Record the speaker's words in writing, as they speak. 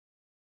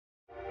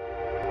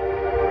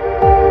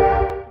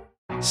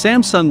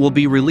Samsung will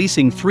be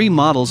releasing 3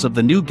 models of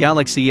the new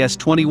Galaxy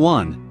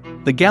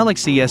S21, the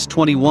Galaxy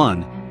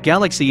S21,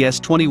 Galaxy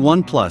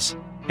S21 Plus,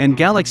 and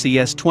Galaxy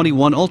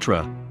S21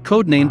 Ultra,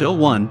 codenamed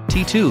O1,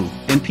 T2,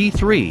 and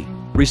P3,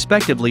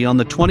 respectively on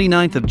the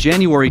 29th of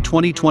January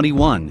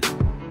 2021.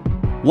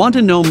 Want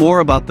to know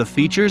more about the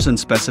features and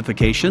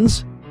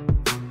specifications?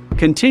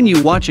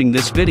 Continue watching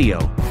this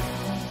video.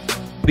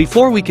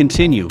 Before we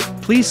continue,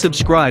 please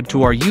subscribe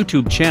to our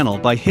YouTube channel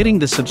by hitting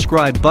the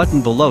subscribe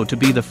button below to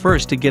be the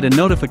first to get a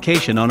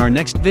notification on our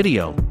next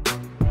video.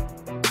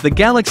 The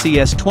Galaxy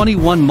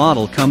S21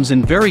 model comes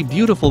in very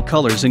beautiful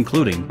colors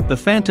including the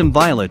Phantom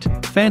Violet,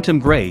 Phantom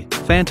Gray,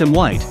 Phantom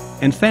White,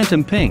 and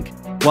Phantom Pink,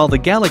 while the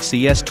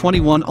Galaxy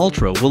S21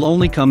 Ultra will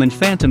only come in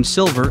Phantom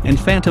Silver and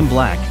Phantom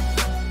Black.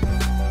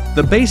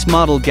 The base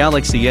model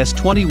Galaxy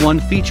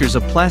S21 features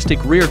a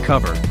plastic rear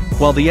cover,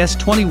 while the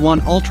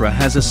S21 Ultra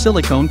has a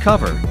silicone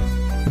cover.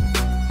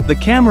 The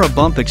camera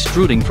bump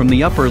extruding from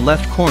the upper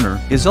left corner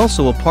is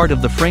also a part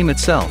of the frame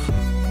itself.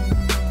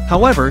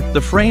 However, the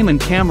frame and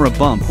camera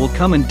bump will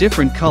come in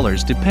different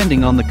colors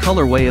depending on the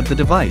colorway of the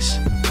device.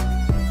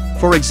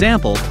 For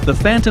example, the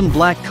Phantom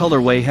Black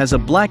colorway has a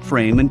black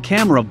frame and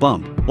camera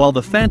bump, while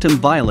the Phantom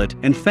Violet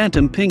and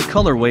Phantom Pink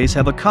colorways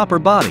have a copper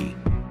body.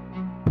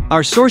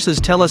 Our sources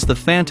tell us the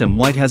Phantom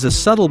White has a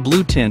subtle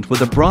blue tint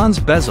with a bronze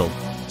bezel,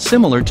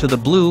 similar to the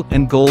blue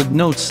and gold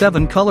Note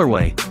 7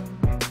 colorway.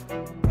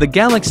 The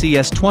Galaxy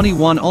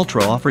S21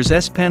 Ultra offers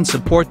S Pen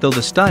support, though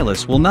the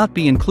stylus will not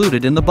be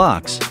included in the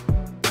box.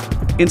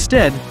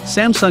 Instead,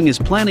 Samsung is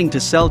planning to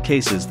sell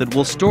cases that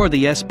will store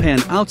the S Pen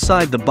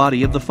outside the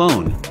body of the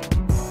phone.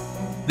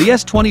 The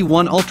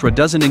S21 Ultra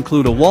doesn't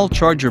include a wall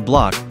charger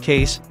block,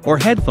 case, or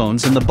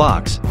headphones in the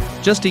box,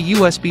 just a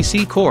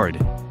USB-C cord.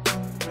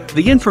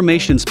 The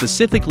information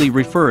specifically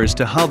refers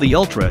to how the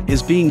Ultra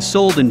is being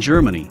sold in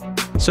Germany,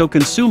 so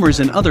consumers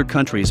in other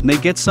countries may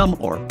get some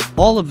or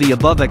all of the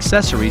above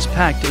accessories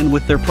packed in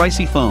with their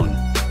pricey phone.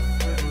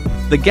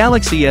 The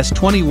Galaxy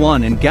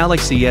S21 and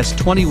Galaxy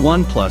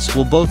S21 Plus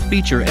will both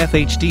feature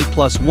FHD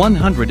plus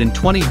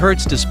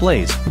 120Hz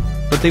displays,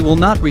 but they will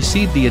not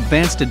receive the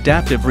Advanced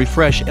Adaptive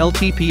Refresh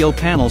LTPO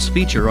panels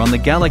feature on the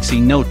Galaxy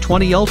Note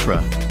 20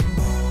 Ultra.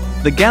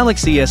 The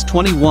Galaxy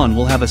S21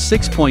 will have a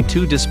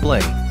 6.2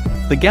 display.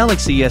 The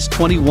Galaxy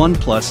S21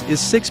 Plus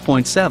is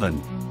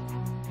 6.7.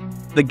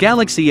 The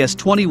Galaxy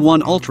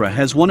S21 Ultra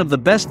has one of the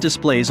best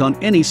displays on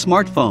any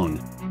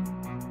smartphone.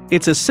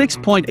 It's a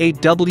 6.8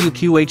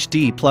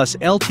 WQHD plus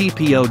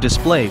LTPO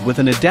display with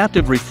an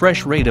adaptive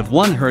refresh rate of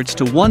 1 Hz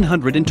to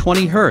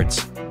 120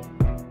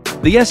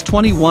 Hz. The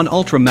S21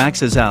 Ultra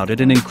maxes out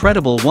at an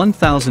incredible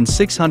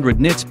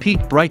 1600 nits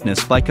peak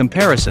brightness. By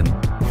comparison,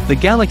 the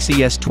Galaxy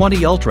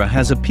S20 Ultra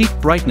has a peak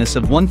brightness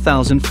of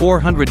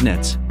 1400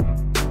 nits.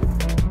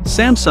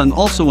 Samsung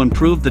also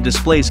improved the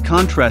display's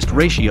contrast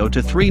ratio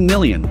to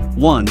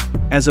 3:1,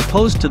 as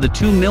opposed to the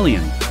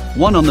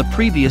 2:1 on the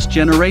previous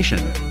generation.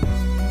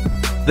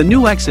 The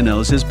new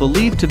Exynos is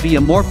believed to be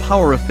a more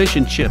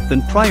power-efficient chip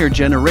than prior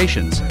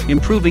generations,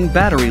 improving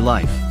battery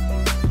life.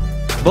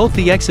 Both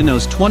the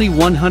Exynos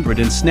 2100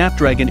 and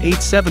Snapdragon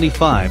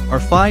 875 are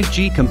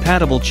 5G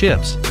compatible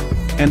chips,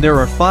 and there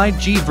are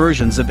 5G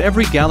versions of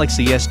every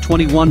Galaxy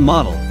S21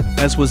 model,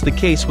 as was the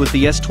case with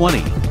the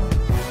S20.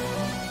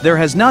 There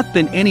has not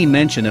been any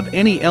mention of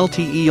any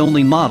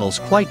LTE-only models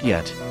quite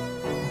yet.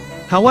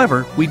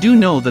 However, we do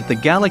know that the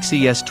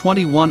Galaxy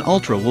S21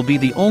 Ultra will be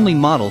the only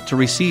model to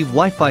receive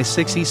Wi-Fi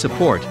 6E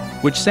support,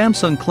 which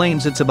Samsung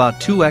claims it's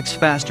about 2x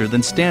faster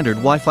than standard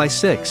Wi-Fi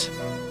 6.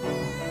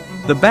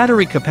 The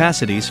battery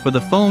capacities for the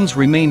phones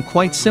remain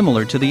quite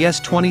similar to the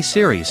S20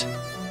 series.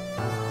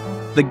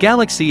 The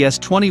Galaxy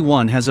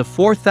S21 has a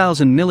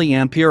 4000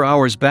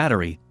 mAh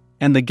battery,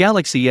 and the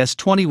Galaxy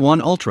S21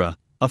 Ultra,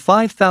 a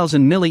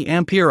 5000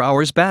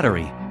 mAh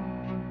battery.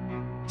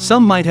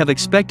 Some might have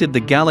expected the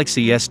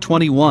Galaxy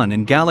S21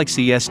 and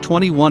Galaxy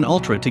S21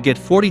 Ultra to get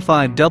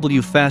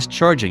 45W fast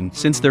charging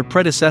since their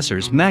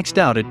predecessors maxed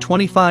out at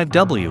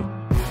 25W.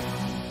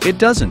 It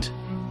doesn't.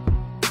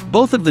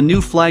 Both of the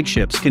new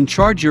flagships can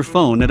charge your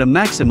phone at a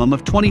maximum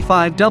of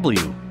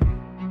 25W.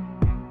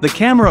 The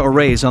camera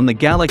arrays on the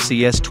Galaxy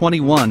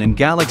S21 and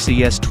Galaxy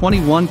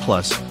S21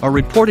 Plus are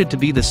reported to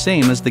be the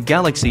same as the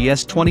Galaxy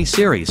S20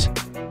 series.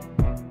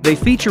 They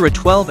feature a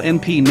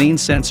 12MP main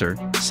sensor,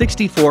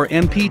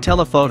 64MP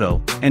telephoto,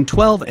 and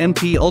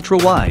 12MP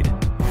ultra-wide.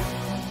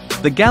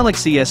 The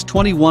Galaxy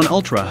S21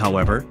 Ultra,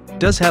 however,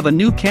 does have a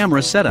new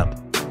camera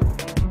setup.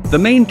 The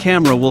main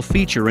camera will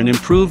feature an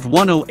improved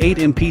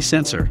 108MP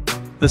sensor,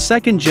 the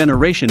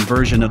second-generation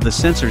version of the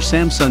sensor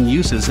Samsung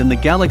uses in the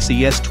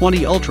Galaxy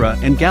S20 Ultra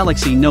and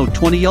Galaxy Note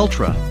 20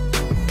 Ultra.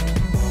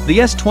 The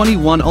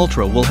S21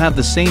 Ultra will have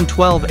the same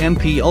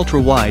 12MP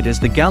ultra-wide as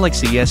the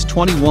Galaxy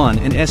S21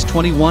 and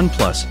S21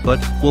 Plus,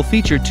 but will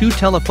feature 2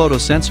 telephoto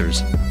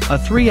sensors, a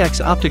 3x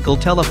optical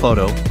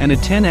telephoto and a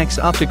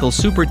 10x optical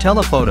super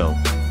telephoto.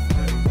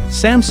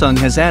 Samsung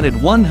has added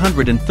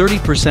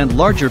 130%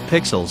 larger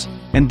pixels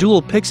and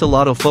dual pixel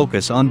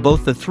autofocus on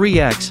both the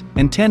 3x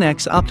and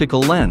 10x optical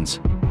lens.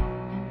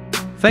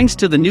 Thanks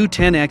to the new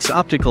 10x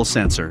optical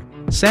sensor,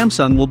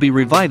 Samsung will be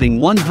reviving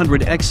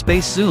 100x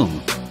space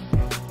zoom.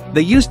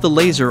 They used the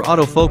laser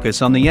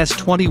autofocus on the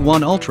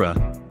S21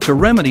 Ultra to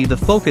remedy the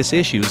focus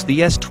issues the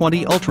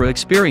S20 Ultra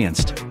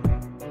experienced.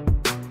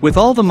 With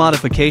all the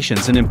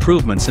modifications and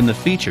improvements in the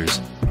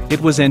features, it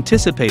was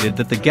anticipated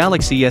that the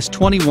Galaxy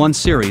S21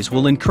 series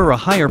will incur a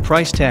higher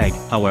price tag.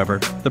 However,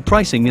 the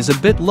pricing is a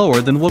bit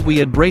lower than what we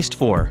had braced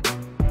for.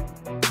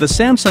 The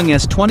Samsung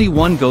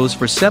S21 goes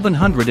for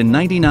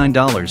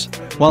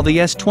 $799, while the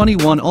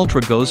S21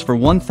 Ultra goes for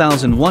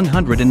 $1,199.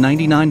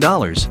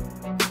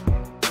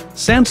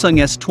 Samsung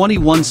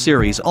S21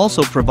 series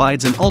also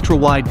provides an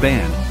ultra-wide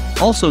band,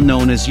 also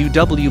known as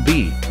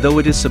UWB, though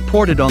it is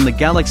supported on the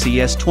Galaxy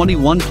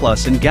S21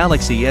 Plus and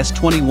Galaxy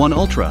S21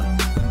 Ultra.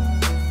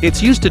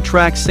 It's used to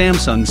track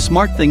Samsung's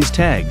SmartThings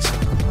tags.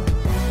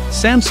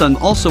 Samsung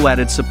also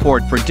added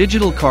support for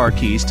digital car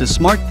keys to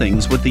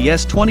SmartThings with the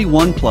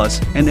S21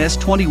 Plus and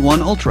S21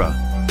 Ultra.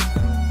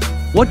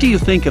 What do you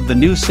think of the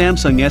new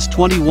Samsung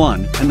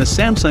S21 and the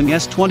Samsung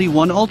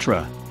S21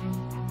 Ultra?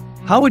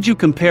 How would you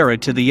compare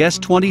it to the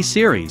S20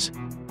 series?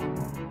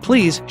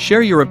 Please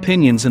share your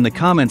opinions in the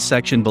comments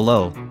section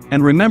below,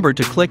 and remember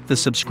to click the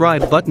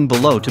subscribe button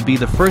below to be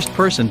the first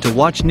person to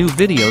watch new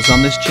videos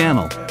on this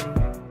channel.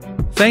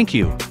 Thank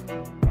you.